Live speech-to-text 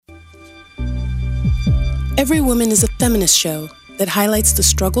Every Woman is a feminist show that highlights the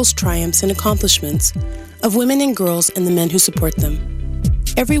struggles, triumphs, and accomplishments of women and girls and the men who support them.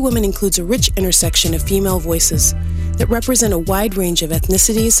 Every Woman includes a rich intersection of female voices that represent a wide range of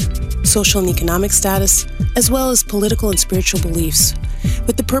ethnicities, social and economic status, as well as political and spiritual beliefs,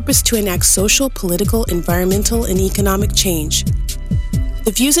 with the purpose to enact social, political, environmental, and economic change.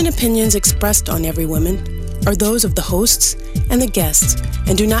 The views and opinions expressed on Every Woman are those of the hosts and the guests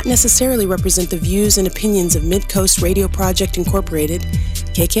and do not necessarily represent the views and opinions of Mid-Coast Radio Project Incorporated,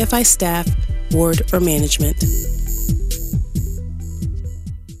 KKFI staff, board, or management.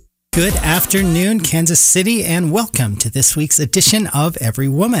 Good afternoon, Kansas City, and welcome to this week's edition of Every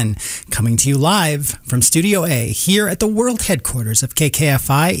Woman, coming to you live from Studio A here at the world headquarters of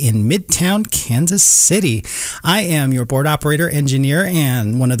KKFI in Midtown, Kansas City. I am your board operator, engineer,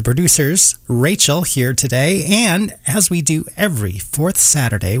 and one of the producers, Rachel, here today. And as we do every fourth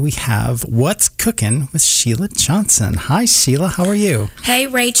Saturday, we have What's Cooking with Sheila Johnson. Hi, Sheila. How are you? Hey,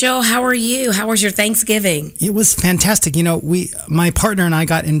 Rachel. How are you? How was your Thanksgiving? It was fantastic. You know, my partner and I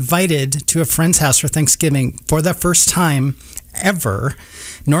got invited to a friend's house for Thanksgiving for the first time ever.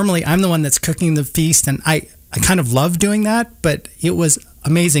 Normally, I'm the one that's cooking the feast, and I kind of love doing that, but it was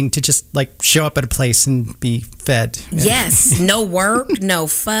amazing to just show up at a place and be fed. Yes, no work, no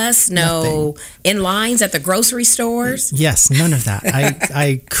fuss, no in lines at the grocery stores. Yes, none of that.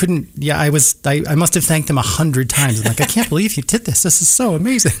 I couldn't. Yeah, I must have thanked them 100 times. I'm like, I can't believe you did this. This is so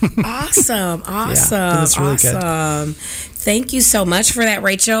amazing. Awesome. Yeah, it was really good. Thank you so much for that,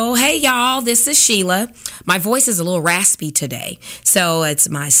 Rachel. Hey, y'all, this is Sheila. My voice is a little raspy today. So it's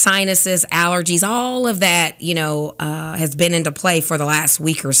my sinuses, allergies, all of that, has been into play for the last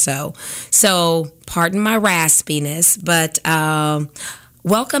week or so. So pardon my raspiness, but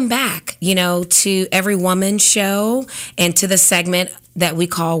welcome back, to Every Woman show and to the segment that we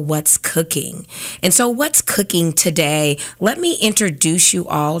call What's Cooking. And so what's cooking today? Let me introduce you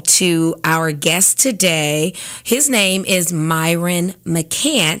all to our guest today. His name is Myron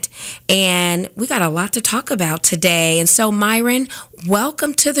McCant, and we got a lot to talk about today. And so Myron,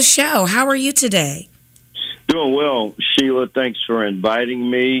 welcome to the show. How are you today? Doing well, Sheila. Thanks for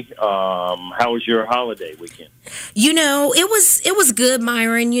inviting me. How was your holiday weekend? It was good,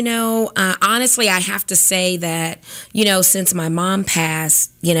 Myron. Honestly, I have to say that, since my mom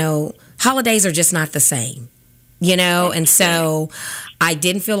passed, holidays are just not the same, and so I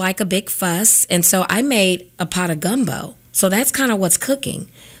didn't feel like a big fuss. And so I made a pot of gumbo. So that's kind of what's cooking.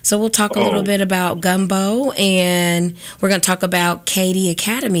 So we'll talk a little bit about gumbo, and we're going to talk about Katie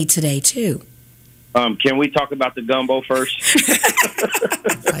Academy today, too. Can we talk about the gumbo first?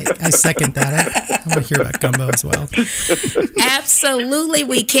 I second that. I want to hear about gumbo as well. Absolutely,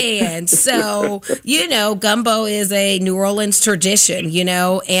 we can. So, gumbo is a New Orleans tradition,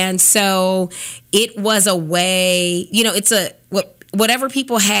 and so it was a way, it's whatever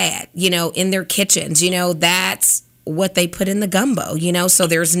people had, in their kitchens, that's what they put in the gumbo, so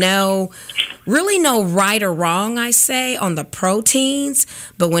there's really no right or wrong, I say, on the proteins,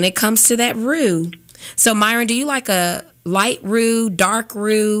 but when it comes to that roux. So Myron, do you like a light roux, dark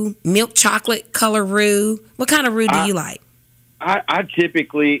roux, milk chocolate color roux? What kind of roux do you like? I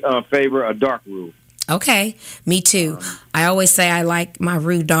typically favor a dark roux. Okay, me too. I always say I like my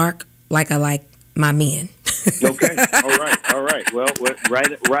roux dark like I like my men. Okay, all right. Well,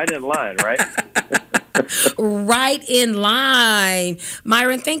 right in line, right? Right in line.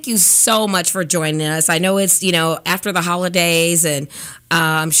 Myron, thank you so much for joining us. I know it's, after the holidays, and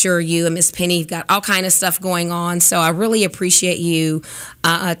I'm sure you and Miss Penny got all kind of stuff going on. So I really appreciate you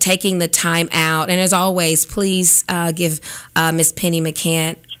taking the time out. And as always, please give Miss Penny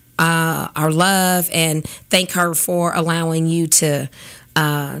McCant our love and thank her for allowing you to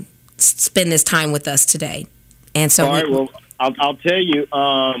spend this time with us today. And so, all right. Well, I'll tell you.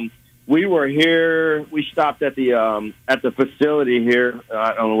 We were here. We stopped at the facility here.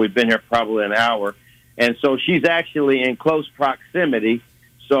 I don't know. We've been here probably an hour, and so she's actually in close proximity.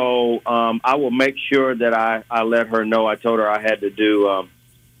 So I will make sure that I let her know. I told her I had to do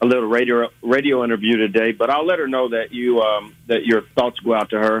a little radio interview today, but I'll let her know that that your thoughts go out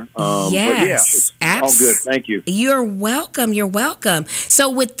to her. Yes, but yeah, all good. Thank you. You're welcome. You're welcome. So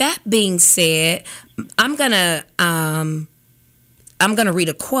with that being said, I'm gonna read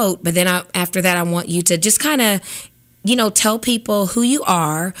a quote, but then after that, I want you to just kind of, tell people who you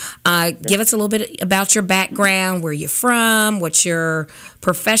are. Give us a little bit about your background, where you're from, what your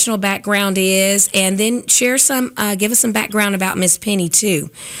professional background is, and then share give us some background about Miss Penny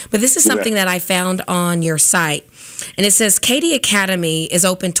too. But this is something that I found on your site. And it says, Katie Academy is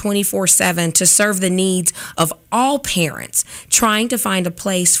open 24/7 to serve the needs of all parents trying to find a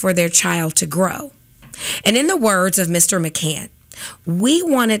place for their child to grow. And in the words of Mr. McCann, we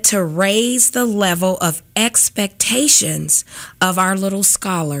wanted to raise the level of expectations of our little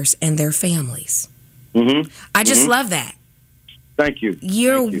scholars and their families. I just love that. Thank you.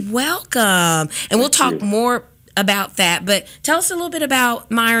 You're welcome. And we'll talk more about that, but tell us a little bit about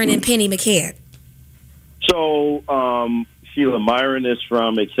Myron and Penny McCann. So, Sheila, Myron is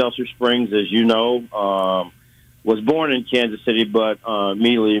from Excelsior Springs, as you know. Was born in Kansas City, but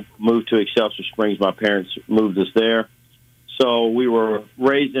immediately moved to Excelsior Springs. My parents moved us there. So we were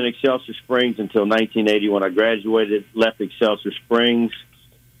raised in Excelsior Springs until 1980 when I graduated, left Excelsior Springs,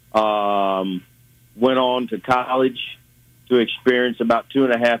 went on to college to experience about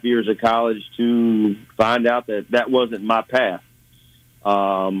 2.5 years of college to find out that wasn't my path.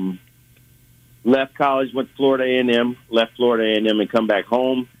 Left college, went to Florida A&M, left Florida A&M and come back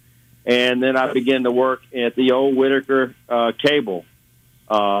home. And then I began to work at the old Whitaker cable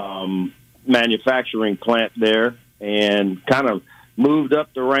manufacturing plant there, and kind of moved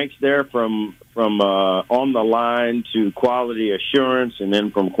up the ranks there from on the line to quality assurance, and then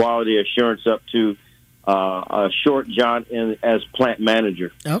from quality assurance up to a short jaunt as plant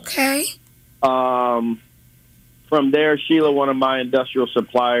manager. Okay. From there, Sheila, one of my industrial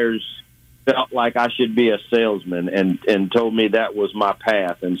suppliers, felt like I should be a salesman and told me that was my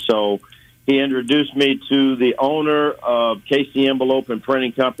path. And so he introduced me to the owner of KC Envelope and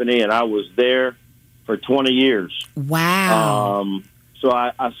Printing Company, and I was there for 20 years. Wow. So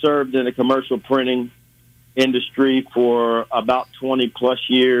I served in the commercial printing industry for about 20-plus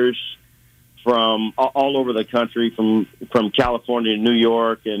years from all over the country, from California to New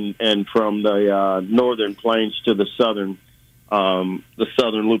York, and from the northern plains to the southern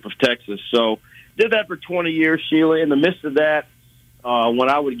loop of Texas. So did that for 20 years, Sheila. In the midst of that, when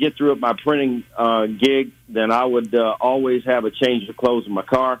I would get through with my printing gig, then I would always have a change of clothes in my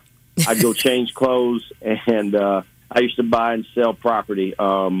car. I'd go change clothes, and I used to buy and sell property,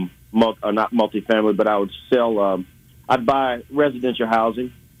 not multifamily, but I would sell, I'd buy residential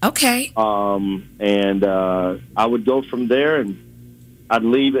housing. Okay. And I would go from there, and I'd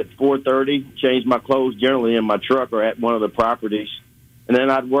leave at 4:30, change my clothes generally in my truck or at one of the properties, and then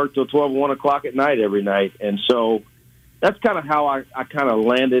I'd work till 12, 1 o'clock at night every night. And so that's kind of how I kind of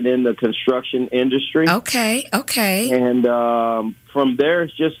landed in the construction industry. Okay. And from there,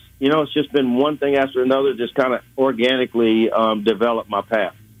 it's just been one thing after another, just kind of organically developed my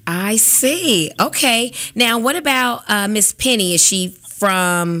path. I see. Okay. Now, what about Miss Penny? Is she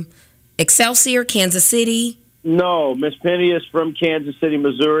from Excelsior, Kansas City? No, Miss Penny is from Kansas City,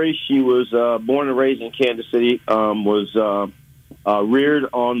 Missouri. She was born and raised in Kansas City, was reared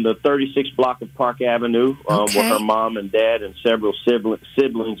on the 36th block of Park Avenue, where her mom and dad and several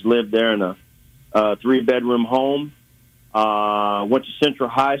siblings lived there in a 3-bedroom home. Went to Central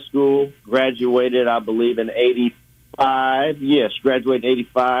High School, graduated, I believe, in 85. Yes, graduated in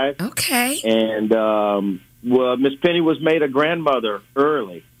 85. Okay. And well, Miss Penny was made a grandmother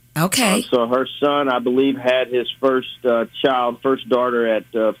early. Okay. So her son, I believe, had his first daughter at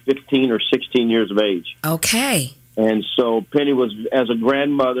 15 or 16 years of age. Okay. And so Penny was, as a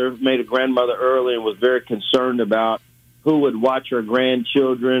grandmother, made a grandmother early and was very concerned about who would watch her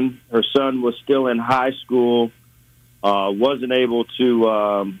grandchildren. Her son was still in high school, wasn't in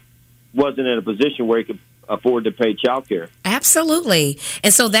a position where he could afford to pay child care. Absolutely.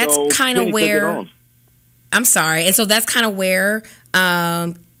 And so that's kind of where... I'm sorry. And so that's kind of where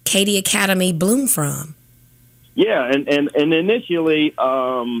Katy Academy bloomed from. Yeah, and initially,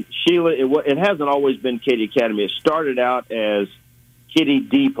 Sheila, it hasn't always been Katy Academy. It started out as Kitty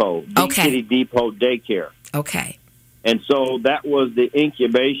Depot, Kitty Depot Daycare. Okay. And so that was the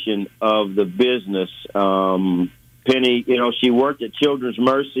incubation of the business. Penny, she worked at Children's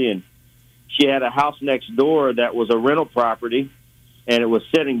Mercy, and she had a house next door that was a rental property, and it was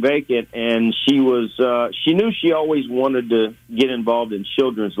sitting vacant, and she knew she always wanted to get involved in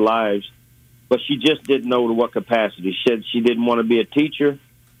children's lives, but she just didn't know to what capacity. She said she didn't want to be a teacher,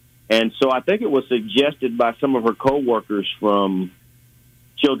 and so I think it was suggested by some of her coworkers from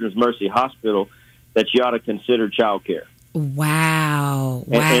Children's Mercy Hospital that you ought to consider child care. Wow.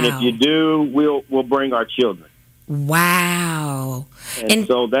 And if you do, we'll bring our children. Wow. And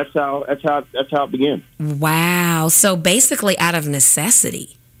so that's how it began. Wow. So basically out of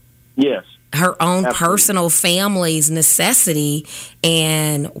necessity. Yes. Her own Absolutely. Personal family's necessity,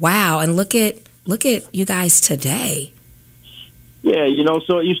 and wow, and look at you guys today. Yeah,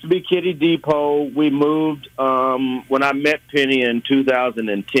 so it used to be Kitty Depot. We moved when I met Penny in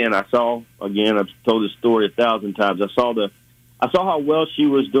 2010. I saw, again, I've told this story 1,000 times. I saw how well she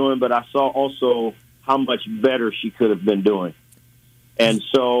was doing, but I saw also how much better she could have been doing. And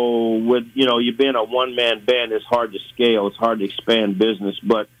so with, you being a one-man band, it's hard to scale. It's hard to expand business.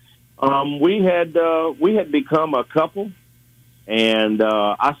 But we had become a couple, and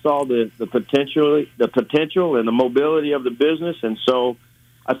I saw the potential and the mobility of the business. And so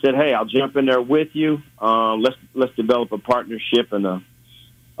I said, hey, I'll jump in there with you. Let's develop a partnership and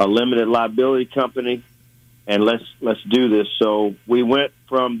a limited liability company, and let's do this. So we went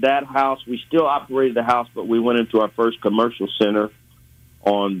from that house. We still operated the house, but we went into our first commercial center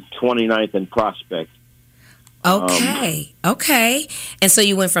on 29th and Prospect. Okay. And so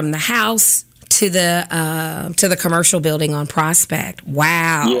you went from the house to the commercial building on Prospect.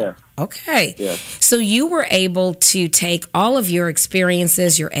 Wow. Yeah. Okay. Yeah. So you were able to take all of your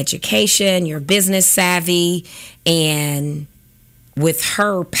experiences, your education, your business savvy, and with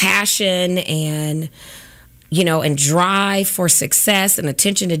her passion and and drive for success and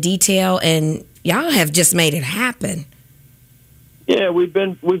attention to detail, and y'all have just made it happen. Yeah, we've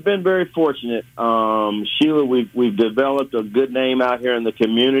been very fortunate, Sheila. We've developed a good name out here in the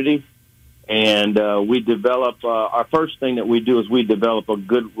community, and we develop our first thing that we do is we develop a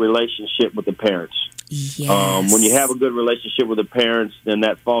good relationship with the parents. Yes. When you have a good relationship with the parents, then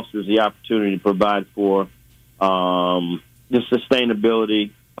that fosters the opportunity to provide for the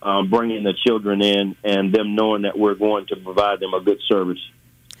sustainability, bringing the children in, and them knowing that we're going to provide them a good service.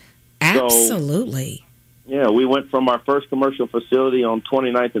 Absolutely. Yeah, we went from our first commercial facility on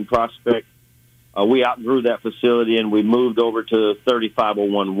 29th and Prospect. We outgrew that facility, and we moved over to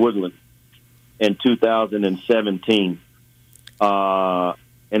 3501 Woodland in 2017.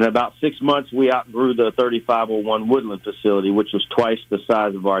 In about 6 months, we outgrew the 3501 Woodland facility, which was twice the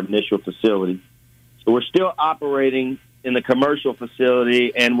size of our initial facility. So we're still operating in the commercial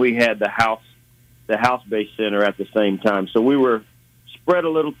facility, and we had the house-based center at the same time. So we were spread a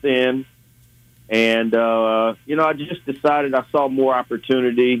little thin. And, I just decided I saw more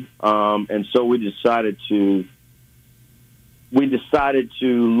opportunity, and so we decided to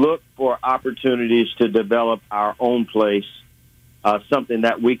look for opportunities to develop our own place, something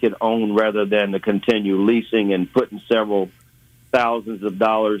that we could own rather than to continue leasing and putting several thousands of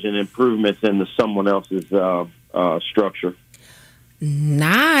dollars in improvements into someone else's structure.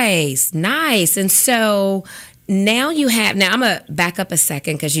 Nice. And so now I'm going to back up a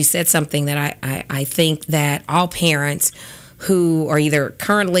second because you said something that I think that all parents who are either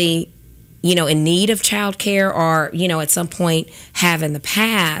currently, in need of childcare or, at some point have in the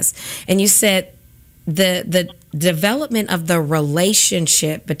past. And you said the development of the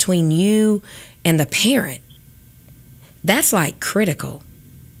relationship between you and the parent, that's like critical.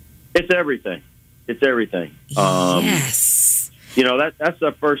 It's everything. Yes. That's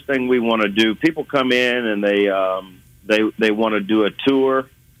the first thing we want to do. People come in and they want to do a tour.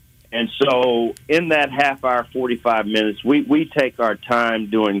 And so in that half hour, 45 minutes, we take our time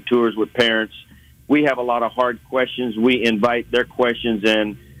doing tours with parents. We have a lot of hard questions. We invite their questions,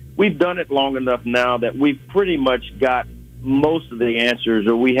 and we've done it long enough now that we've pretty much got most of the answers,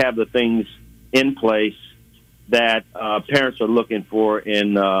 or we have the things in place that parents are looking for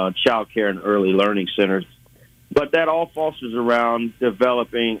in child care and early learning centers. But that all fosters around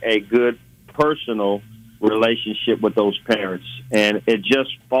developing a good personal relationship with those parents, and it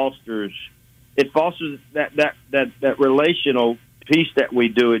just fosters that relational piece that we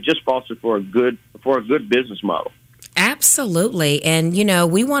do. It just fosters for a good business model. Absolutely, and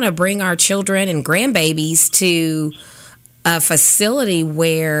we want to bring our children and grandbabies to a facility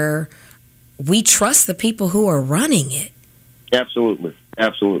where we trust the people who are running it. Absolutely.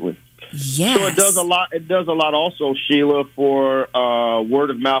 Yes. So it does a lot. It does a lot also, Sheila, for word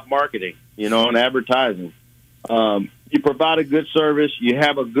of mouth marketing, and advertising. You provide a good service, you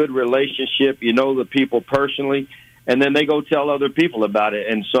have a good relationship, you know the people personally, and then they go tell other people about it.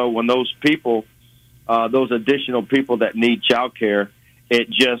 And so when those people, those additional people that need child care, it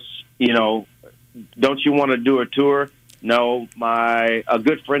just, don't you want to do a tour? No, a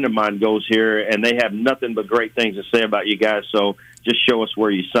good friend of mine goes here, and they have nothing but great things to say about you guys. So just show us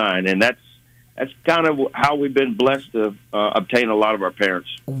where you sign, and that's kind of how we've been blessed to obtain a lot of our parents.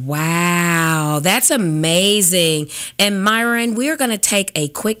 Wow, that's amazing. And Myron, we're going to take a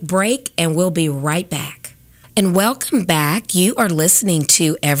quick break, and we'll be right back. And welcome back. You are listening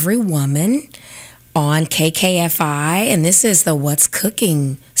to Every Woman on KKFI, and this is the What's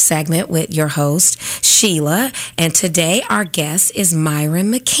Cooking segment with your host, Sheila, and today our guest is Myron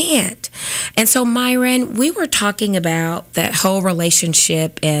McCant. And so, Myron, we were talking about that whole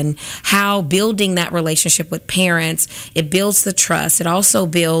relationship and how building that relationship with parents, it builds the trust, it also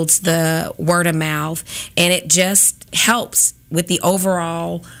builds the word of mouth, and it just helps with the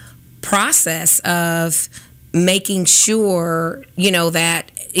overall process of making sure,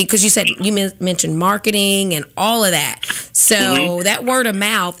 that, because you mentioned marketing and all of that. So that word of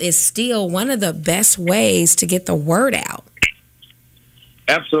mouth is still one of the best ways to get the word out.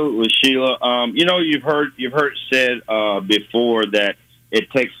 Absolutely, Sheila. You've heard it said before that it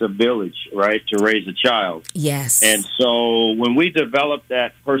takes a village, right, to raise a child. Yes. And so when we develop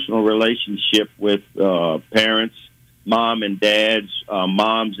that personal relationship with parents, mom and dads,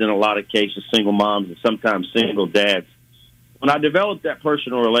 moms in a lot of cases, single moms, and sometimes single dads, when I develop that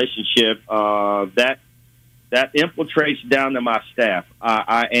personal relationship, that infiltrates down to my staff.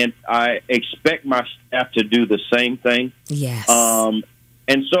 I expect my staff to do the same thing. Yes.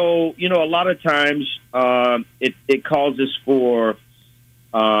 And so, a lot of times it causes for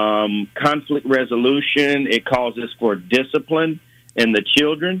conflict resolution. It causes for discipline in the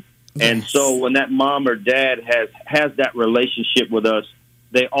children. Yes. And so when that mom or dad has that relationship with us,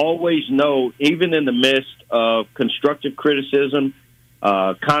 they always know, even in the midst of constructive criticism,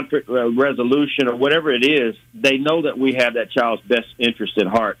 conflict resolution, or whatever it is, they know that we have that child's best interest at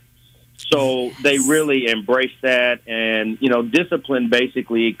heart. So they really embrace that. And, discipline,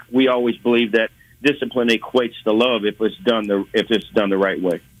 basically, we always believe that discipline equates to love if it's done the right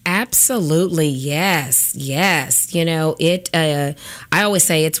way. Absolutely. Yes. I always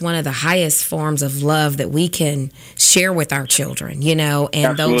say it's one of the highest forms of love that we can share with our children, and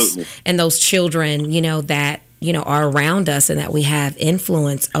Absolutely. those children, that, are around us and that we have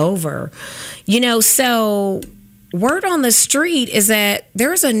influence over, so word on the street is that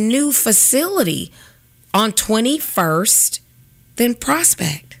there's a new facility on 21st then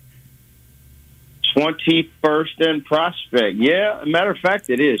Prospect. 21st and Prospect. Yeah, as a matter of fact,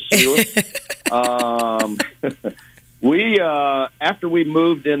 it is, Sheila. We after we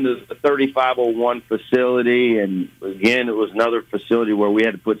moved into the 3501 facility, and again, it was another facility where we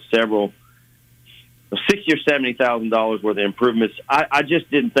had to put several $60,000 or $70,000 worth of improvements. I just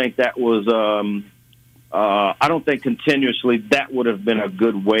didn't think that was. I don't think continuously that would have been a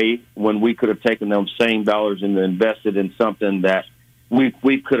good way when we could have taken those same dollars and invested in something that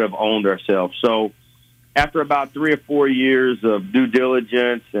we could have owned ourselves. So after about 3 or 4 years of due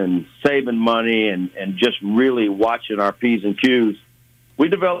diligence and saving money and just really watching our P's and Q's, we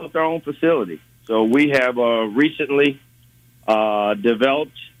developed our own facility. So we have recently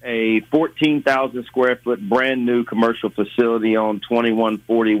developed a 14,000 square foot brand new commercial facility on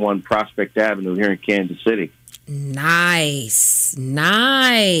 2141 Prospect Avenue here in Kansas City. Nice.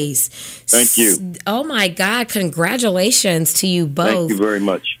 Thank you. Oh my God. Congratulations to you both. Thank you very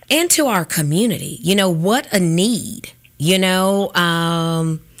much. And to our community. What a need.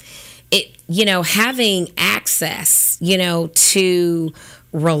 Having access, to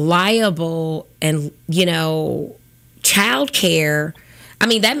reliable and, childcare. I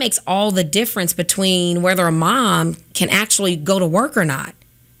mean, that makes all the difference between whether a mom can actually go to work or not.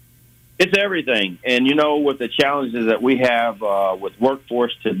 It's everything. And, with the challenges that we have with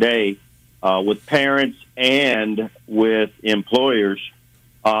workforce today, with parents and with employers,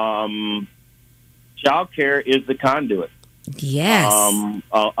 child care is the conduit. Yes.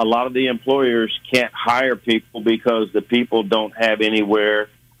 A lot of the employers can't hire people because the people don't have anywhere,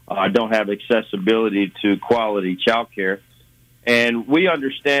 don't have accessibility to quality child care. And we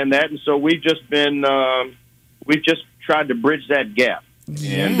understand that. And so we've just tried to bridge that gap.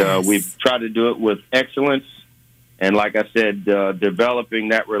 Yes. And we've tried to do it with excellence, and like I said, developing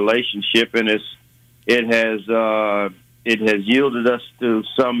that relationship, and it has yielded us to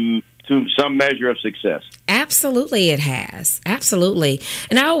some measure of success. Absolutely, it has. Absolutely,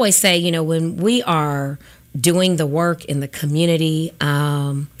 and I always say, when we are doing the work in the community,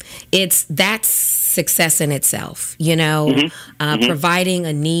 that's success in itself, providing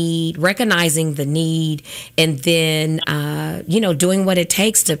a need, recognizing the need, and then, doing what it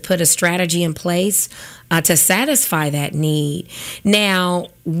takes to put a strategy in place to satisfy that need. Now,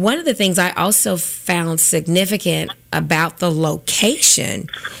 one of the things I also found significant about the location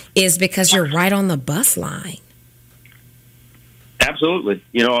is because you're right on the bus line. Absolutely.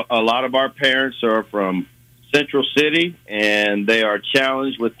 A lot of our parents are from Central City, and they are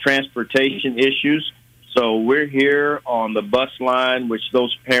challenged with transportation issues. So we're here on the bus line, which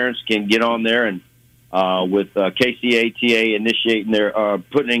those parents can get on there, and with KCATA initiating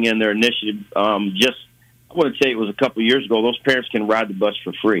putting in their initiative. I wouldn't say it was a couple of years ago. Those parents can ride the bus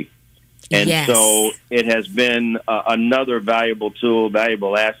for free, and yes. So it has been another valuable tool,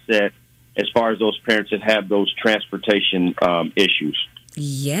 valuable asset as far as those parents that have those transportation issues.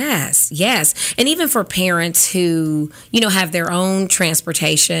 Yes. And even for parents who, have their own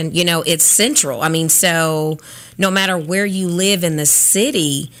transportation, it's central. I mean, so no matter where you live in the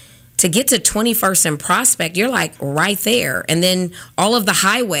city, to get to 21st and Prospect, you're like right there. And then all of the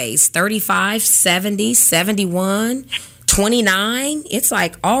highways, 35, 70, 71, 29, it's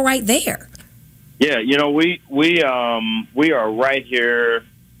like all right there. Yeah, we are right here.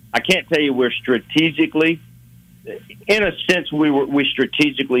 I can't tell you we're strategically, in a sense, we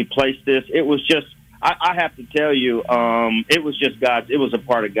strategically placed this. It was just, I have to tell you, it was just it was a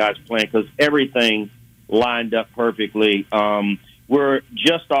part of God's plan because everything lined up perfectly. We're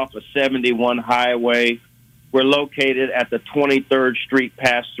just off of 71 highway. We're located at the 23rd Street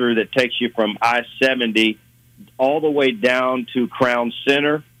pass-through that takes you from I-70 all the way down to Crown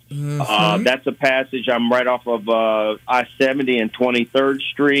Center. Mm-hmm. That's a passage. I'm right off of I-70 and 23rd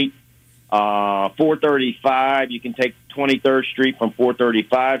Street. 435, you can take 23rd Street from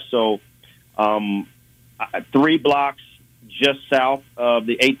 435. So 3 blocks just south of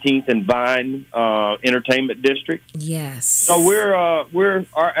the 18th and Vine Entertainment District. Yes. So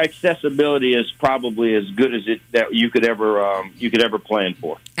our accessibility is probably as good as that you could ever plan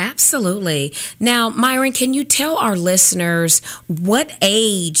for. Absolutely. Now, Myron, can you tell our listeners what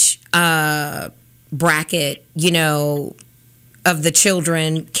age bracket of the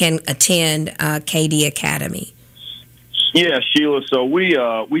children can attend KD Academy? Yeah, Sheila. So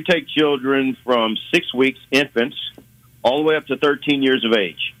we take children from 6 weeks, infants, all the way up to 13 years of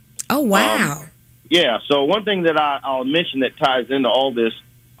age. Oh, wow. Yeah, so one thing that I'll mention that ties into all this,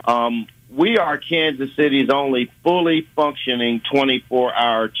 we are Kansas City's only fully functioning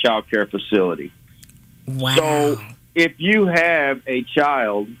 24-hour child care facility. Wow. So if you have a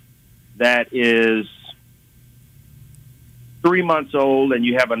child that is 3 months old and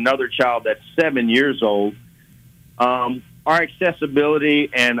you have another child that's 7 years old, our accessibility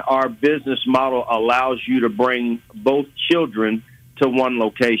and our business model allows you to bring both children to one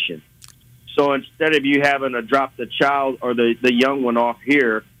location. So instead of you having to drop the child or the young one off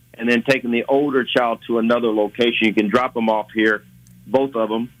here and then taking the older child to another location, you can drop them off here, both of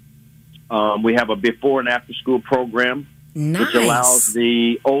them. We have a before and after school program, nice, which allows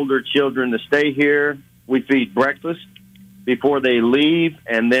the older children to stay here. We feed breakfast before they leave,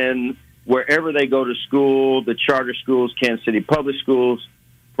 and then wherever they go to school, the charter schools, Kansas City Public Schools,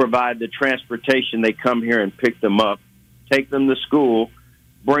 provide the transportation. They come here and pick them up, take them to school,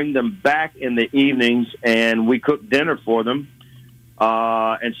 bring them back in the evenings, and we cook dinner for them.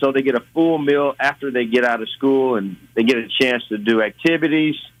 And so they get a full meal after they get out of school, and they get a chance to do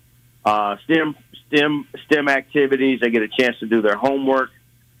activities, STEM activities. They get a chance to do their homework,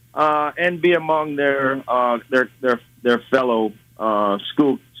 and be among their fellow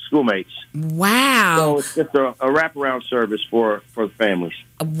schoolmates. Wow. So it's just a wraparound service for families.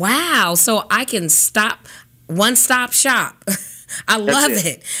 Wow. So I can one-stop shop. I love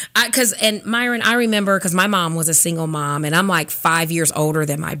it. And Myron, I remember, because my mom was a single mom, and I'm like 5 years older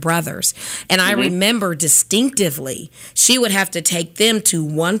than my brothers. And I remember distinctively, she would have to take them to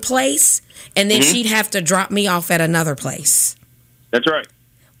one place, and then she'd have to drop me off at another place. That's right.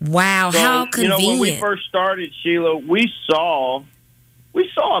 Wow, so, how convenient. When we first started, Sheila, we saw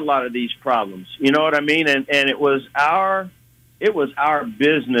a lot of these problems. You know what I mean? And it was our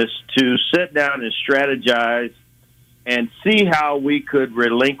business to sit down and strategize and see how we could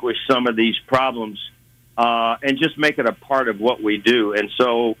relinquish some of these problems and just make it a part of what we do. And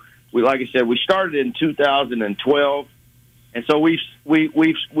so, like I said, we started in 2012, and so we've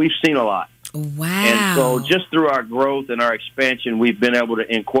seen a lot. Wow. And so just through our growth and our expansion, we've been able to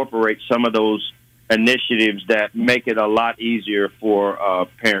incorporate some of those initiatives that make it a lot easier for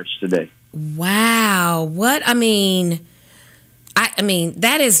parents today. Wow. I mean,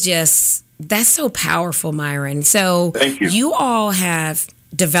 that is just, that's so powerful, Myron. So thank you. You all have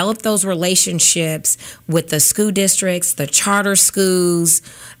developed those relationships with the school districts, the charter schools,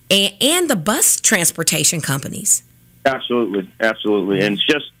 and the bus transportation companies. Absolutely. And it's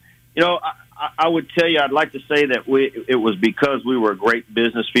just, I would tell you, I'd like to say that it was because we were great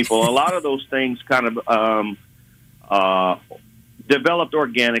business people. A lot of those things kind of developed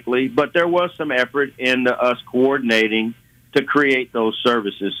organically, but there was some effort in us coordinating to create those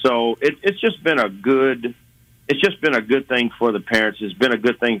services. So it's just been a good thing for the parents. It's been a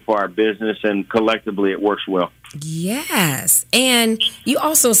good thing for our business, and collectively it works well. Yes. And you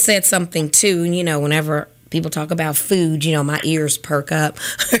also said something too, whenever people talk about food, my ears perk up.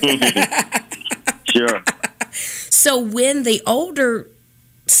 Sure. So when the older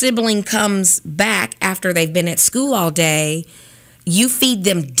sibling comes back after they've been at school all day, you feed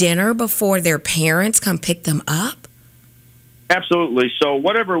them dinner before their parents come pick them up? Absolutely. So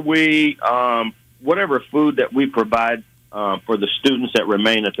whatever food that we provide for the students that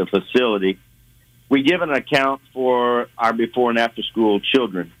remain at the facility, we give an account for our before and after school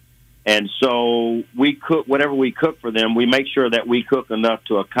children. And so we cook whatever we cook for them. We make sure that we cook enough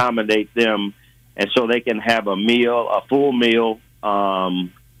to accommodate them, and so they can have a full meal,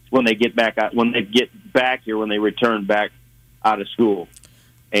 when they get back here, when they return back out of school.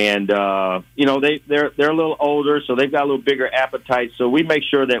 And they're a little older, so they've got a little bigger appetite. So we make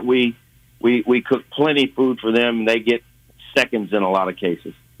sure that we cook plenty of food for them, and they get seconds in a lot of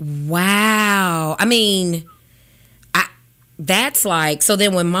cases. Wow. I mean, that's like, so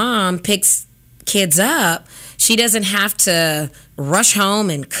then when mom picks kids up, she doesn't have to rush home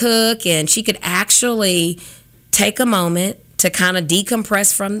and cook, and she could actually take a moment to kind of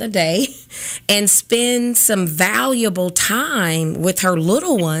decompress from the day and spend some valuable time with her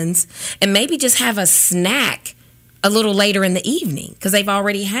little ones, and maybe just have a snack a little later in the evening because they've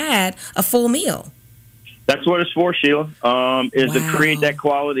already had a full meal. That's what it's for, Sheila, is to create that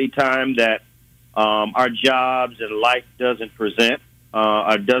quality time that our jobs and life doesn't present,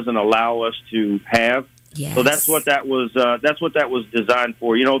 or doesn't allow us to have. Yes. So that's what that was designed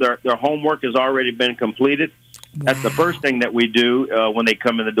for. Their homework has already been completed. That's the first thing that we do when they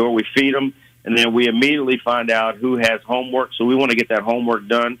come in the door. We feed them, and then we immediately find out who has homework. So we want to get that homework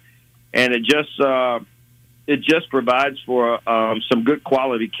done, and it just provides for some good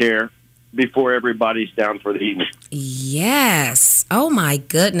quality care before everybody's down for the evening. Yes. Oh my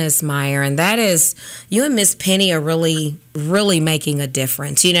goodness, Myron. That is, you and Miss Penny are really, really making a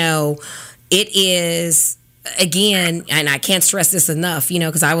difference. It is, again, and I can't stress this enough,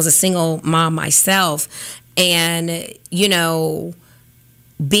 because I was a single mom myself. And,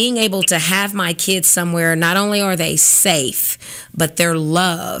 being able to have my kids somewhere, not only are they safe, but they're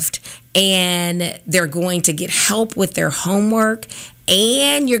loved, and they're going to get help with their homework,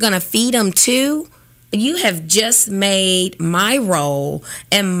 and you're going to feed them too. You have just made my role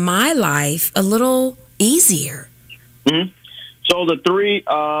and my life a little easier. Mm-hmm. So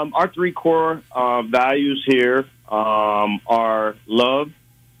our three core values here are love,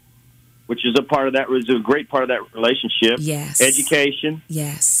 which is a great part of that relationship. Yes. Education.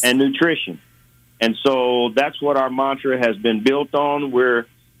 Yes. And nutrition. And so that's what our mantra has been built on. We're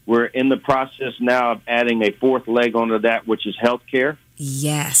in the process now of adding a fourth leg onto that, which is healthcare.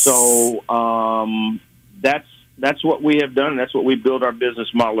 Yes. So that's what we have done, and that's what we build our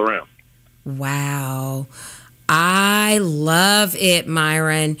business model around. Wow. I love it,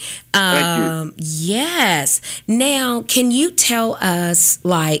 Myron. Thank you. Yes. Now, can you tell us,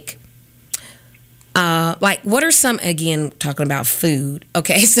 like what are some, again, talking about food.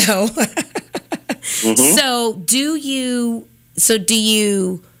 Okay, so, Mm-hmm. so do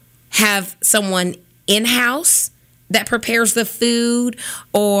you have someone in-house that prepares the food?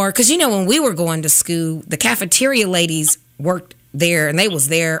 Or, because, when we were going to school, the cafeteria ladies worked there, and they was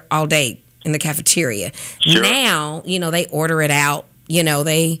there all day in the cafeteria. Sure. Now, they order it out.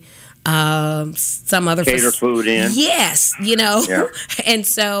 They some other cater food in. Yes, Yeah. And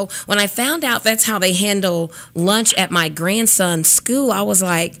so when I found out that's how they handle lunch at my grandson's school, I was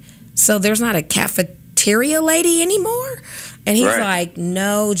like, so there's not a cafeteria lady anymore? And he's like,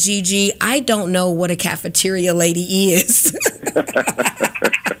 no, Gigi, I don't know what a cafeteria lady is.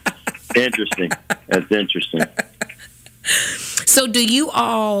 Interesting. That's interesting. So do you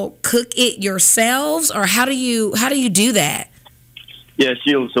all cook it yourselves, or how do you do that? Yeah,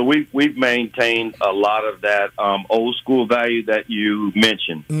 Sheila. So we've maintained a lot of that old school value that you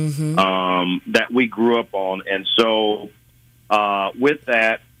mentioned, that we grew up on, and so with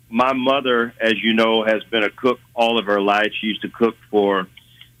that, my mother, as you know, has been a cook all of her life. She used to cook for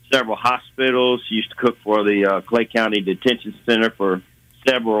several hospitals. She used to cook for the Clay County Detention Center for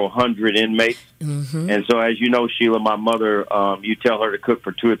several hundred inmates. Mm-hmm. And so, as you know, Sheila, my mother, you tell her to cook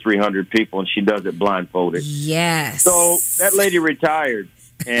for 200 or 300 people, and she does it blindfolded. Yes. So that lady retired,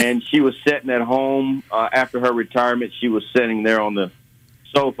 and she was sitting at home after her retirement. She was sitting there on the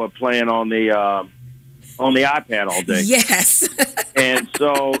sofa playing on the iPad all day. Yes. And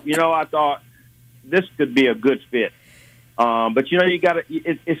so, I thought this could be a good fit. But you got to.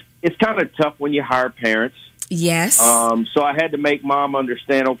 It's kind of tough when you hire parents. Yes. So I had to make mom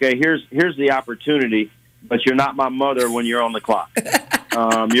understand, okay, here's the opportunity, but you're not my mother when you're on the clock.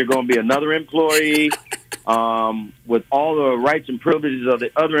 You're going to be another employee with all the rights and privileges of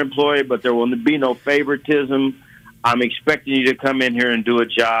the other employee, but there will be no favoritism. I'm expecting you to come in here and do a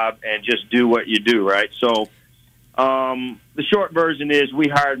job and just do what you do, right? So the short version is we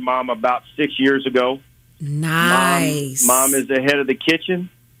hired mom about 6 years ago. Nice. Mom is the head of the kitchen.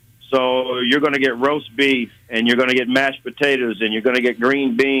 So you're going to get roast beef, and you're going to get mashed potatoes, and you're going to get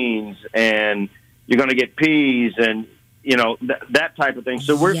green beans, and you're going to get peas, and that type of thing.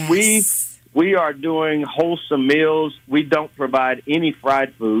 So we are doing wholesome meals. We don't provide any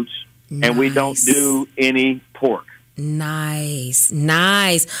fried foods. and we don't do any pork. Nice.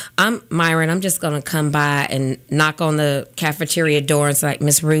 Myron, I'm just going to come by and knock on the cafeteria door and say, like,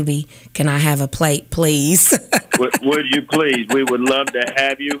 Miss Ruby, can I have a plate, please? Would you please? We would love to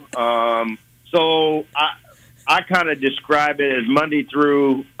have you. So I kind of describe it as Monday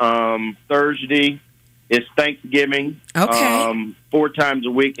through Thursday is Thanksgiving. Okay. 4 times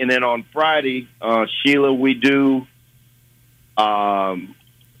a week. And then on Friday, Sheila, we do fun.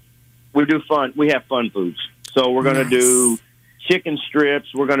 We have fun foods. So we're going to do chicken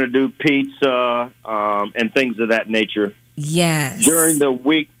strips. We're going to do pizza and things of that nature. Yes. During the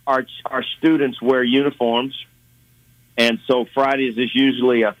week, our students wear uniforms. And so Fridays is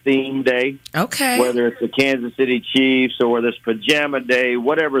usually a theme day. Okay. Whether it's the Kansas City Chiefs or whether it's pajama day,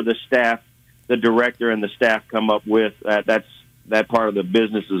 whatever the director and the staff come up with, that part of the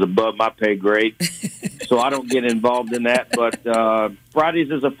business is above my pay grade. So I don't get involved in that. But Fridays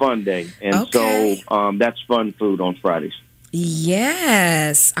is a fun day. And so that's fun food on Fridays.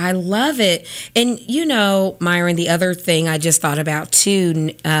 Yes, I love it. And, Myron, the other thing I just thought about,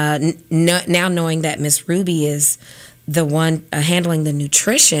 too, now knowing that Miss Ruby is the one handling the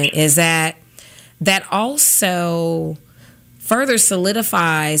nutrition, is that also further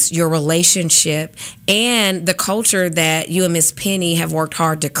solidifies your relationship and the culture that you and Miss Penny have worked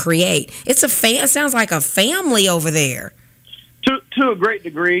hard to create. It sounds like a family over there. To a great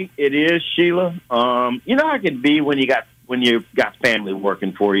degree, it is, Sheila. You know how it can be when you've got family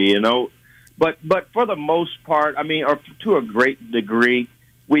working for you, But for the most part, or to a great degree,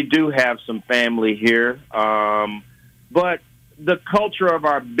 we do have some family here. But the culture of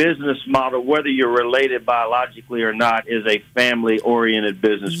our business model, whether you're related biologically or not, is a family-oriented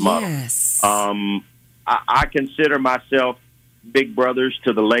business model. Yes. I consider myself big brothers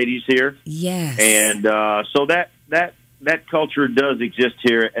to the ladies here. Yes. And so that culture does exist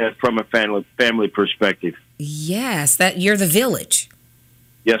here from a family perspective. Yes, that you're the village.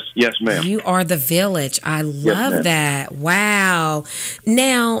 Yes, ma'am. You are the village. I love that. Wow.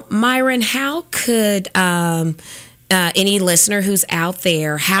 Now, Myron, how could any listener who's out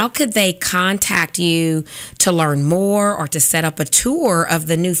there, how could they contact you to learn more or to set up a tour of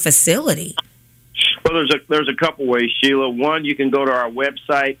the new facility? Well, there's a couple ways, Sheila. One, you can go to our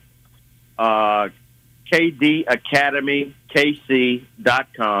website,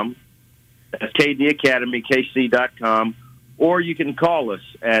 kdacademykc.com. That's kdacademykc.com. Or you can call us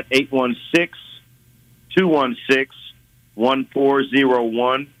at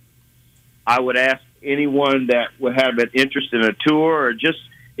 816-216-1401. I would ask anyone that would have an interest in a tour, or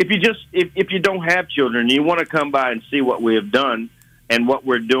if you don't have children and you want to come by and see what we have done and what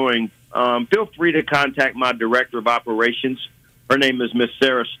we're doing, feel free to contact my director of operations. Her name is Miss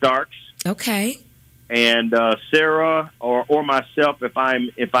Sarah Starks. Okay. And Sarah or myself, if I'm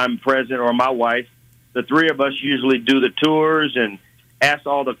present, or my wife, the three of us usually do the tours and ask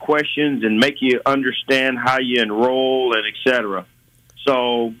all the questions and make you understand how you enroll and et cetera.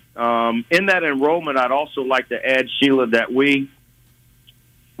 So in that enrollment, I'd also like to add, Sheila, that we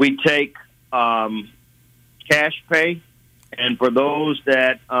take cash pay, and for those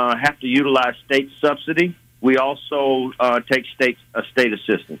that have to utilize state subsidy, we also take state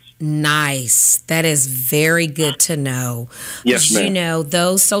assistance. Nice. That is very good to know. Yes, ma'am.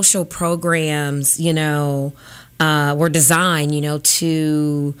 Those social programs, were designed,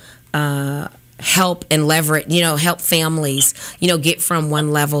 to help and leverage, help families, get from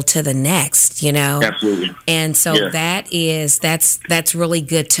one level to the next, Absolutely. And so that's really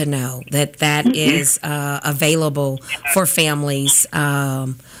good to know that is available for families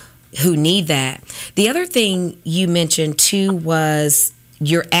who need that. The other thing you mentioned too was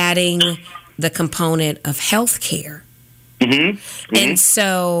you're adding the component of healthcare. Mm-hmm. Mm-hmm. And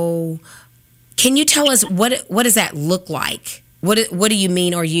so can you tell us what does that look like? What do you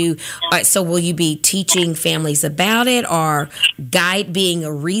mean? So will you be teaching families about it, or being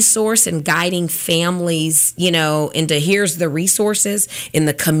a resource and guiding families, into here's the resources in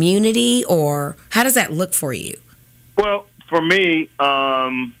the community, or how does that look for you? Well, for me,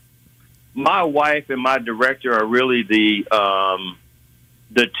 my wife and my director are really the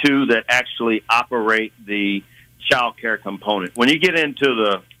two that actually operate the child care component. When you get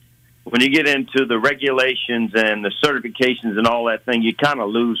into the regulations and the certifications and all that thing, you kind of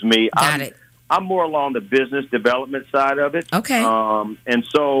lose me. Got it. I'm more along the business development side of it. Okay. And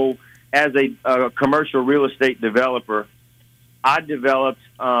so as a commercial real estate developer, I developed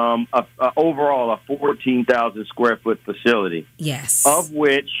overall a 14,000 square foot facility. Yes. Of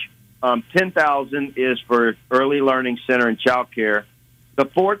which 10,000 is for early learning center and child care. The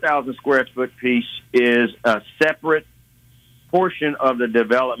 4,000 square foot piece is a separate portion of the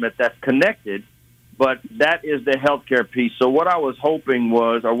development that's connected, but that is the healthcare piece. So what I was hoping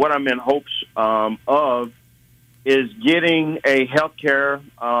was, or what I'm in hopes of, is getting a healthcare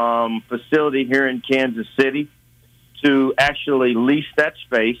facility here in Kansas City to actually lease that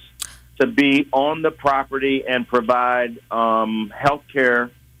space to be on the property and provide healthcare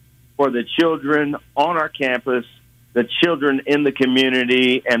for the children on our campus, the children in the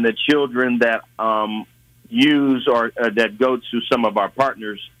community, and the children that use or that go to some of our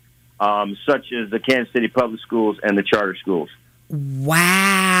partners, such as the Kansas City Public Schools and the charter schools.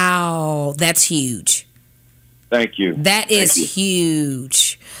 Wow, that's huge. Thank you. That is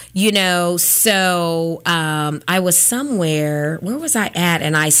huge. You know, so I was somewhere, where was I at?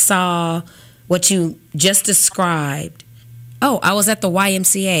 And I saw what you just described. Oh, I was at the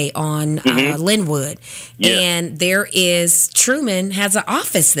YMCA on Linwood. Yeah. And there is, Truman has an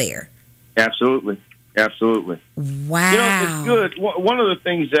office there. Absolutely. Absolutely. Wow. You know, it's good. One of the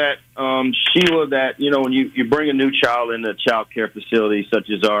things that, Sheila, that, you know, when you bring a new child into a child care facility such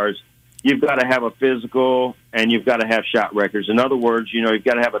as ours, you've got to have a physical and you've got to have shot records. In other words, you know, you've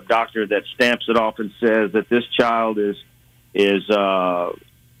got to have a doctor that stamps it off and says that this child is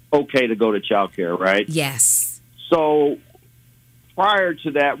okay to go to child care, right? Yes. So prior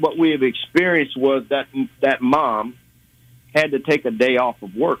to that, what we have experienced was that mom had to take a day off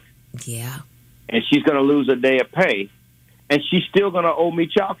of work. Yeah. And she's going to lose a day of pay, and she's still going to owe me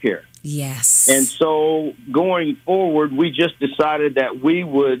child care. Yes. And so going forward, we just decided that we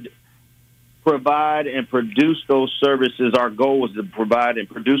would provide and produce those services. Our goal was to provide and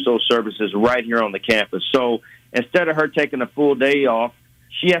produce those services right here on the campus. So instead of her taking a full day off,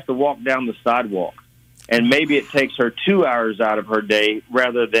 she has to walk down the sidewalk. And maybe it takes her 2 hours out of her day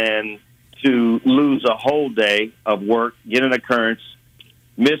rather than to lose a whole day of work, get an occurrence,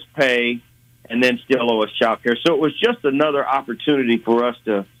 miss pay, and then still owe us child care. So it was just another opportunity for us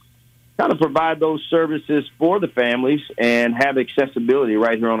to kind of provide those services for the families and have accessibility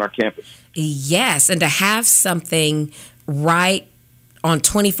right here on our campus. Yes, and to have something right on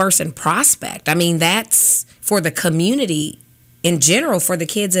 21st and Prospect. I mean, that's for the community in general, for the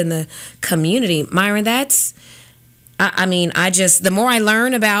kids in the community. Myron, that's, I mean, the more I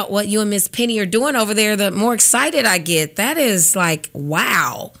learn about what you and Miss Penny are doing over there, the more excited I get. That is like,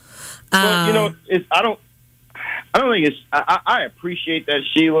 wow. Well, you know, I don't think it's, I appreciate that,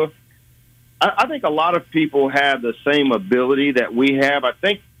 Sheila. I think a lot of people have the same ability that we have. I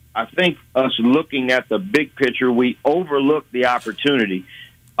think us looking at the big picture, we overlook the opportunity.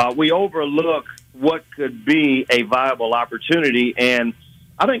 We overlook what could be a viable opportunity. And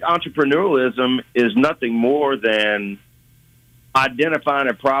I think entrepreneurialism is nothing more than identifying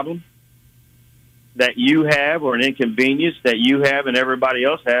a problem that you have or an inconvenience that you have and everybody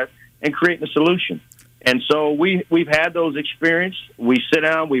else has and creating a solution. And so we've had those experiences. We sit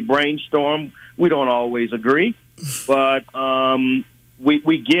down, we brainstorm. We don't always agree, but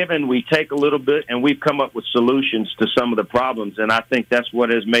we give and we take a little bit, and we've come up with solutions to some of the problems. And I think that's what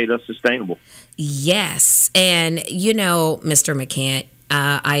has made us sustainable. Yes. And, you know, Mr. McCant,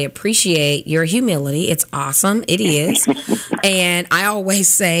 I appreciate your humility. It's awesome. It is. And I always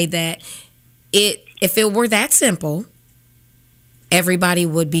say that if it were that simple, everybody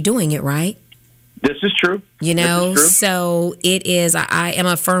would be doing it, right? This is true. You know, so it is. I am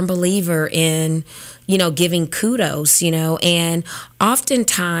a firm believer in, you know, giving kudos, you know, and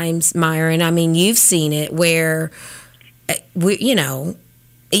oftentimes, Myron, I mean, you've seen it where we, you know,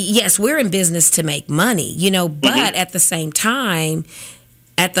 yes, we're in business to make money, you know, but at the same time,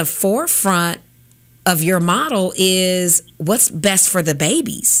 at the forefront of your model is what's best for the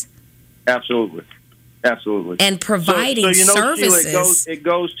babies. Absolutely. Absolutely. And providing so, you know, services. Sheila, it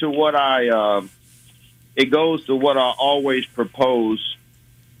goes to what I always propose.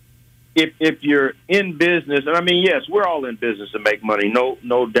 If you're in business, and I mean, yes, we're all in business to make money,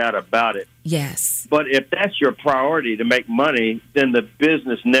 no doubt about it. Yes. But if that's your priority to make money, then the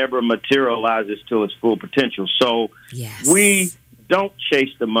business never materializes to its full potential. So yes. We don't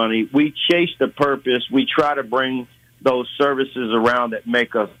chase the money. We chase the purpose. We try to bring those services around that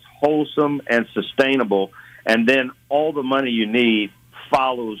make us wholesome and sustainable, and then all the money you need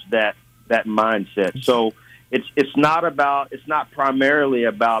follows that mindset. So it's not primarily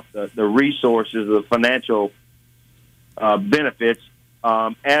about the resources, the financial benefits,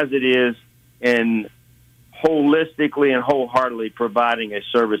 as it is in holistically and wholeheartedly providing a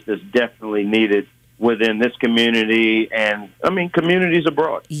service that's definitely needed within this community and, I mean, communities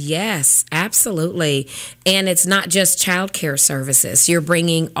abroad. Yes, absolutely. And it's not just child care services. You're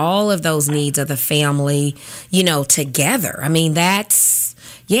bringing all of those needs of the family, you know, together. I mean, that's,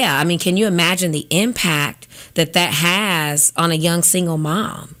 yeah, I mean, can you imagine the impact that has on a young single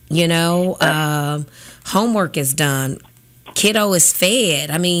mom? You know, homework is done. Kiddo is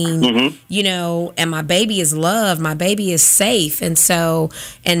fed. I mean, you know, and my baby is loved. My baby is safe. And so,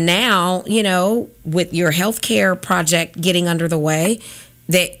 and now, you know, with your healthcare project getting under the way,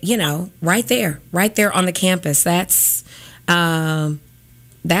 that, you know, right there on the campus, that's a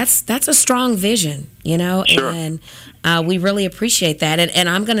strong vision, you know, and we really appreciate that. And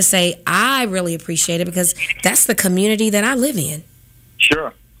I'm going to say I really appreciate it because that's the community that I live in.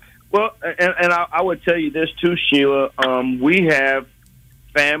 Sure. Well, and I would tell you this too, Sheila. We have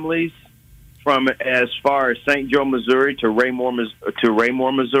families from as far as St. Joe, Missouri, to Raymore,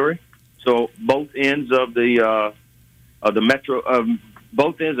 Missouri. So both ends of the metro,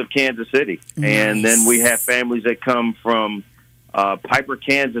 both ends of Kansas City, nice. And then we have families that come from Piper,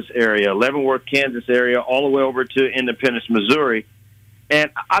 Kansas area, Leavenworth, Kansas area, all the way over to Independence, Missouri.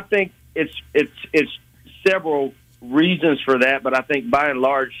 And I think it's several reasons for that, but I think by and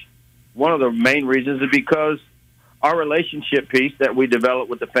large, one of the main reasons is because our relationship piece that we develop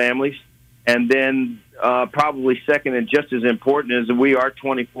with the families, and then probably second and just as important is that we are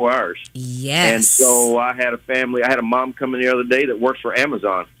 24 hours. Yes. And so I had a mom come in the other day that works for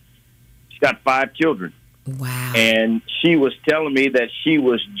Amazon. She's got 5 children. Wow. And she was telling me that she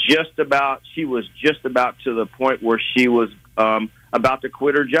was just about to the point where she was about to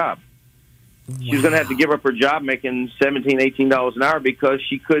quit her job. Wow. She was going to have to give up her job making $17, $18 an hour because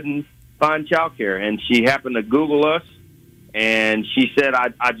she couldn't find childcare. And she happened to Google us, and she said,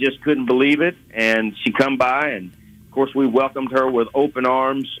 I just couldn't believe it. And she come by, and of course we welcomed her with open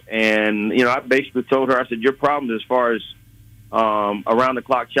arms. And, you know, I basically told her, I said, your problems as far as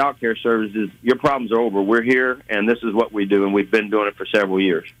around-the-clock childcare services, your problems are over. We're here, and this is what we do, and we've been doing it for several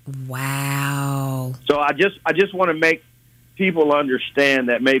years. Wow. So I just want to make people understand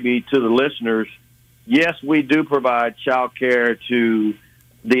that maybe to the listeners, yes, we do provide childcare to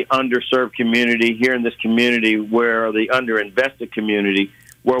the underserved community here in this community, where the underinvested community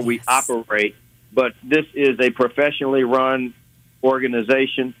where we operate. But this is a professionally run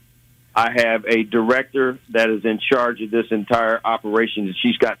organization. I have a director that is in charge of this entire operation.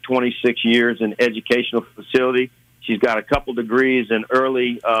 She's got 26 years in educational facility. She's got a couple degrees in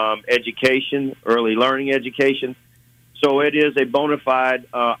early education, early learning education. So it is a bona fide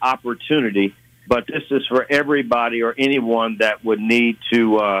opportunity. But this is for everybody or anyone that would need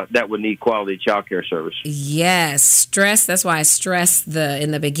quality child care service. Yes, stress. That's why I stressed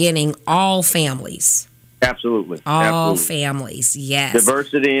in the beginning, all families. Absolutely. All families, yes.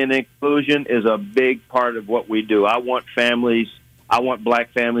 Diversity and inclusion is a big part of what we do. I want families. I want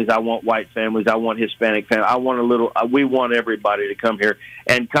black families. I want white families. I want Hispanic families. We want everybody to come here.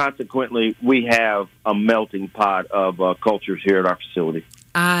 And consequently, we have a melting pot of cultures here at our facility.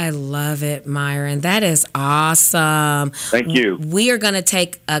 I love it, Myron. That is awesome. Thank you. We are going to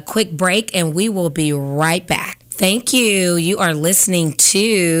take a quick break, and we will be right back. Thank you. You are listening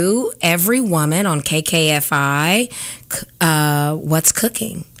to Every Woman on KKFI, What's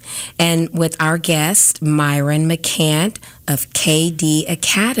Cooking? And with our guest, Myron McCant of KD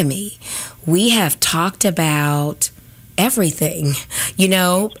Academy. We have talked about everything, you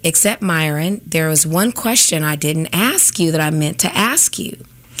know, except Myron. There was one question I didn't ask you that I meant to ask you.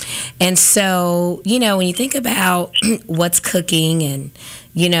 And so, you know, when you think about what's cooking and,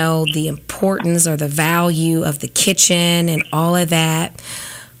 you know, the importance or the value of the kitchen and all of that,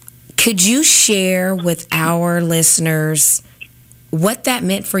 could you share with our listeners what that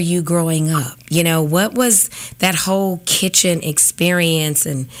meant for you growing up? You know, what was that whole kitchen experience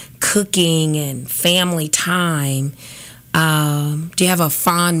and cooking and family time? Do you have a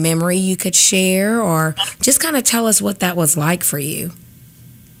fond memory you could share, or just kind of tell us what that was like for you?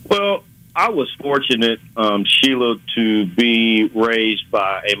 Well, I was fortunate, Sheila, to be raised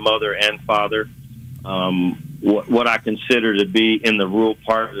by a mother and father, what I consider to be in the rural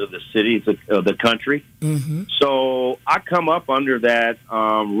part of the city, the country. Mm-hmm. So I come up under that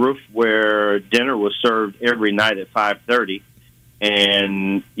roof where dinner was served every night at 5:30,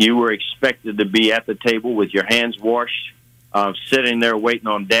 and you were expected to be at the table with your hands washed, sitting there waiting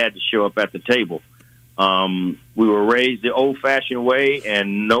on Dad to show up at the table. We were raised the old-fashioned way,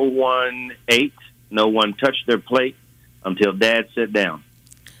 and no one ate, no one touched their plate until Dad sat down.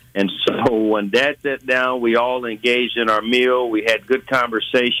 And so when Dad sat down, we all engaged in our meal. We had good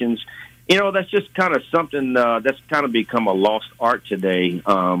conversations. You know, that's just kind of something that's kind of become a lost art today.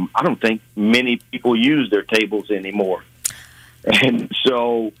 I don't think many people use their tables anymore. And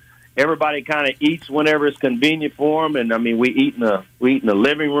so everybody kind of eats whenever it's convenient for them. And, I mean, we eat in the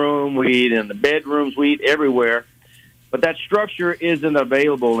living room. We eat in the bedrooms. We eat everywhere. but that structure isn't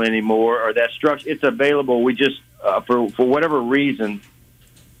available anymore, or that structure, it's available. We just, for whatever reason,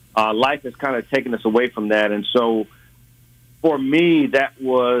 life has kind of taken us away from that. And so for me, that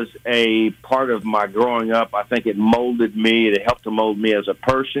was a part of my growing up. I think it molded me. It helped to mold me as a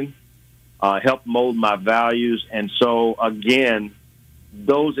person, helped mold my values. And so, again,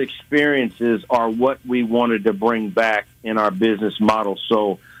 those experiences are what we wanted to bring back in our business model.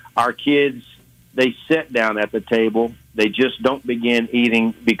 So our kids, they sit down at the table. They just don't begin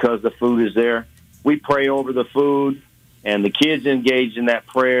eating because the food is there. We pray over the food, and the kids engage in that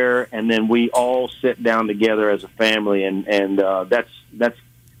prayer, and then we all sit down together as a family, and that's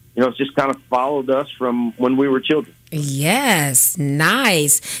it's just kind of followed us from when we were children. Yes,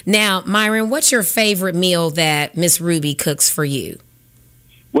 nice. Now, Myron, what's your favorite meal that Miss Ruby cooks for you?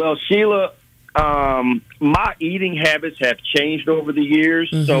 Well, Sheila, my eating habits have changed over the years,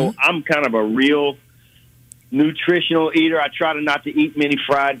 so I'm kind of a real nutritional eater. I try to not to eat many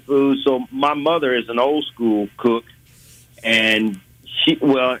fried foods. So my mother is an old school cook, and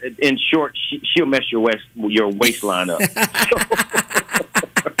in short, she'll mess your waistline up.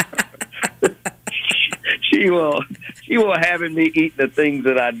 She will having me eat the things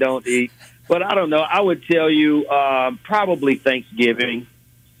that I don't eat. But I don't know. I would tell you probably Thanksgiving.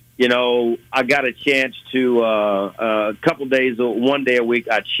 You know, I got a chance to a couple days, one day a week,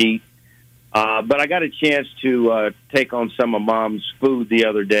 I cheat. But I got a chance to take on some of Mom's food the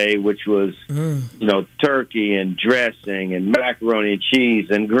other day, which was, turkey and dressing and macaroni and cheese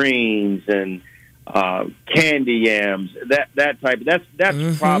and greens and candy yams. That's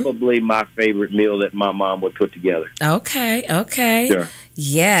probably my favorite meal that my mom would put together. Okay. Sure.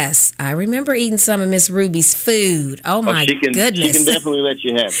 Yes, I remember eating some of Miss Ruby's food. Oh my goodness! She can definitely let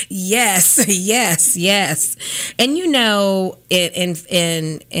you have it. Yes. And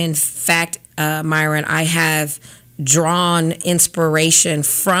in fact, Myron, I have drawn inspiration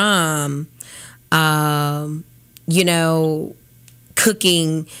from,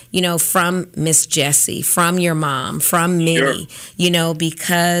 cooking, from Miss Jessie, from your mom, from Minnie, sure.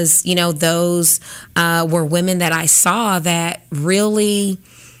 Because, those were women that I saw that really,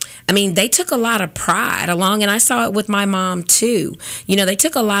 they took a lot of pride along, and I saw it with my mom too. They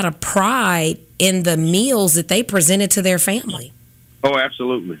took a lot of pride in the meals that they presented to their family. Oh,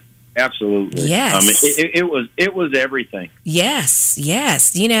 absolutely. Absolutely. Yes. It was everything. Yes.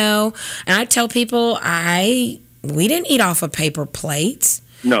 And I tell people we didn't eat off of paper plates.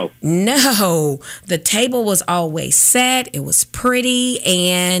 No. The table was always set. It was pretty,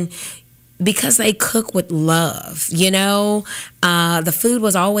 and because they cook with love, the food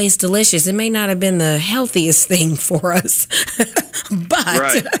was always delicious. It may not have been the healthiest thing for us,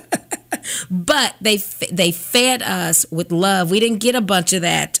 but they fed us with love. We didn't get a bunch of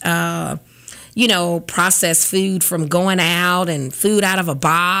that processed food from going out and food out of a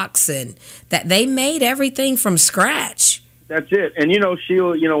box, and that they made everything from scratch. That's it. And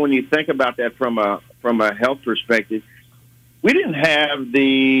Sheila, when you think about that from a health perspective, we didn't have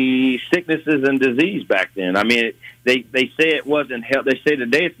the sicknesses and disease back then. They say it wasn't they say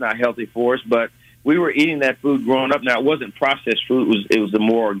today it's not healthy for us, but we were eating that food growing up. Now, it wasn't processed food; it was the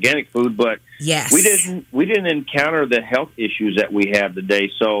more organic food. But yes, we didn't encounter the health issues that we have today.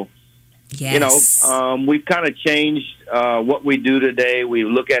 So. Yes. We've kind of changed what we do today. We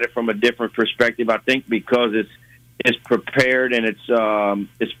look at it from a different perspective. I think because it's prepared and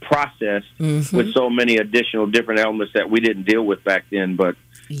it's processed with so many additional different elements that we didn't deal with back then. But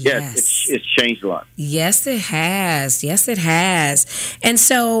yes, it's changed a lot. Yes, it has. And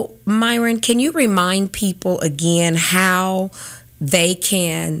so, Myron, can you remind people again how they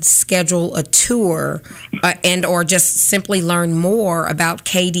can schedule a tour and or just simply learn more about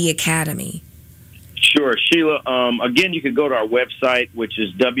KD Academy? Sure, Sheila. Again, you can go to our website, which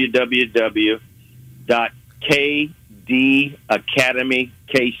is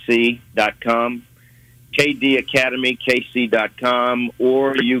www.kdacademykc.com, kdacademykc.com,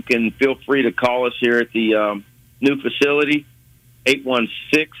 or you can feel free to call us here at the new facility,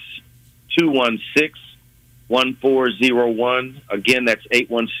 816-216-1401. Again, that's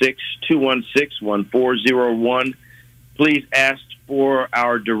 816-216-1401. Please ask for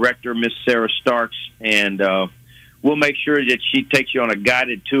our director, Miss Sarah Starks, and we'll make sure that she takes you on a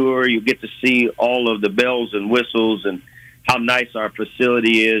guided tour. You get to see all of the bells and whistles and how nice our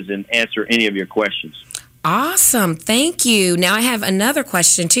facility is, and answer any of your questions. Awesome. Thank you. Now, I have another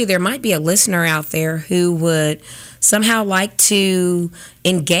question, too. There might be a listener out there who would somehow like to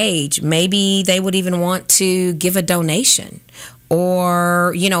engage. Maybe they would even want to give a donation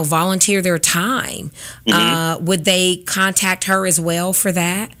or, volunteer their time. Would they contact her as well for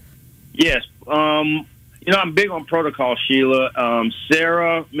that? Yes. I'm big on protocol, Sheila.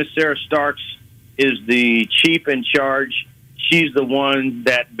 Miss Sarah Starks is the chief in charge. She's the one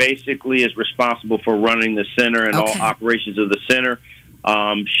that basically is responsible for running the center and all operations of the center.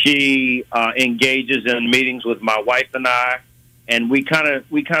 She engages in meetings with my wife and I, and we kind of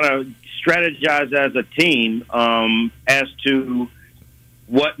strategize as a team as to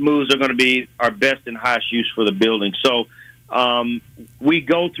what moves are going to be our best and highest use for the building. So we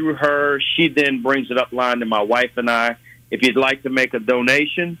go through her. She then brings it up line to my wife and I. If you'd like to make a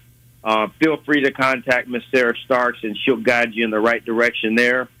donation, feel free to contact Miss Sarah Starks, and she'll guide you in the right direction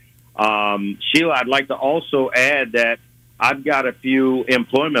there. Sheila, I'd like to also add that I've got a few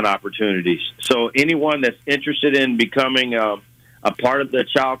employment opportunities. So anyone that's interested in becoming a part of the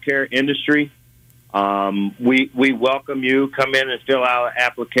child care industry, we welcome you. Come in and fill out an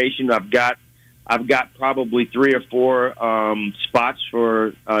application. I've got probably 3 or 4 spots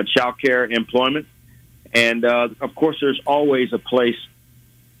for child care employment. And, of course, there's always a place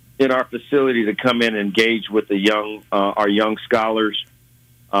in our facility to come in and engage with our young scholars,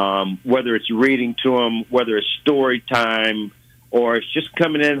 whether it's reading to them, whether it's story time, or it's just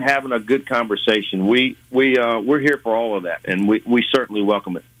coming in and having a good conversation. We're here for all of that, and we certainly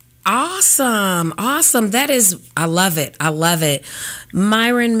welcome it. Awesome. I love it.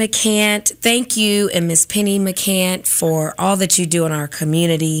 Myron McCant, thank you, and Miss Penny McCant for all that you do in our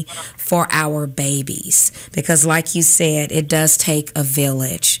community for our babies. Because like you said, it does take a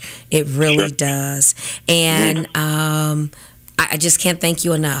village. It really does. And I just can't thank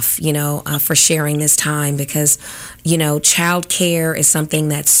you enough, for sharing this time, because, child care is something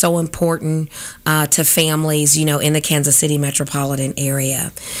that's so important to families, in the Kansas City metropolitan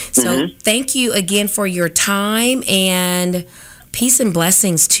area. So thank you again for your time, and peace and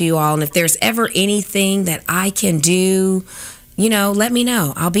blessings to you all. And if there's ever anything that I can do, let me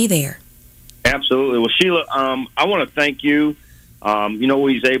know. I'll be there. Absolutely. Well, Sheila, I want to thank you. We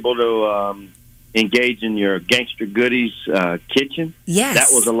was able to engage in your Gangster Goodies kitchen. Yes.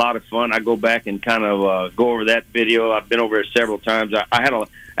 That was a lot of fun. I go back and kind of go over that video. I've been over it several times. I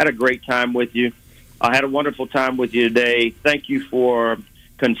had a great time with you. I had a wonderful time with you today. Thank you for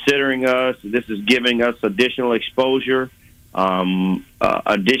considering us. This is giving us additional exposure,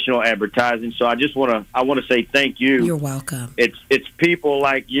 additional advertising. So I want to say thank you. You're welcome. It's people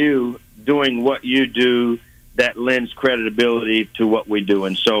like you doing what you do that lends credibility to what we do,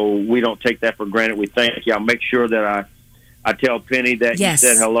 and so we don't take that for granted. We thank you. I'll make sure that I tell Penny that you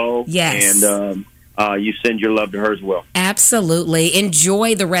said hello, and you send your love to her as well. Absolutely.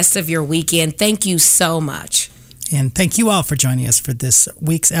 Enjoy the rest of your weekend. Thank you so much. And thank you all for joining us for this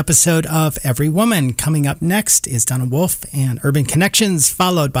week's episode of Every Woman. Coming up next is Donna Wolf and Urban Connections,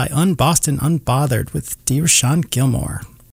 followed by Unbossed and Unbothered with Dear Sean Gilmore.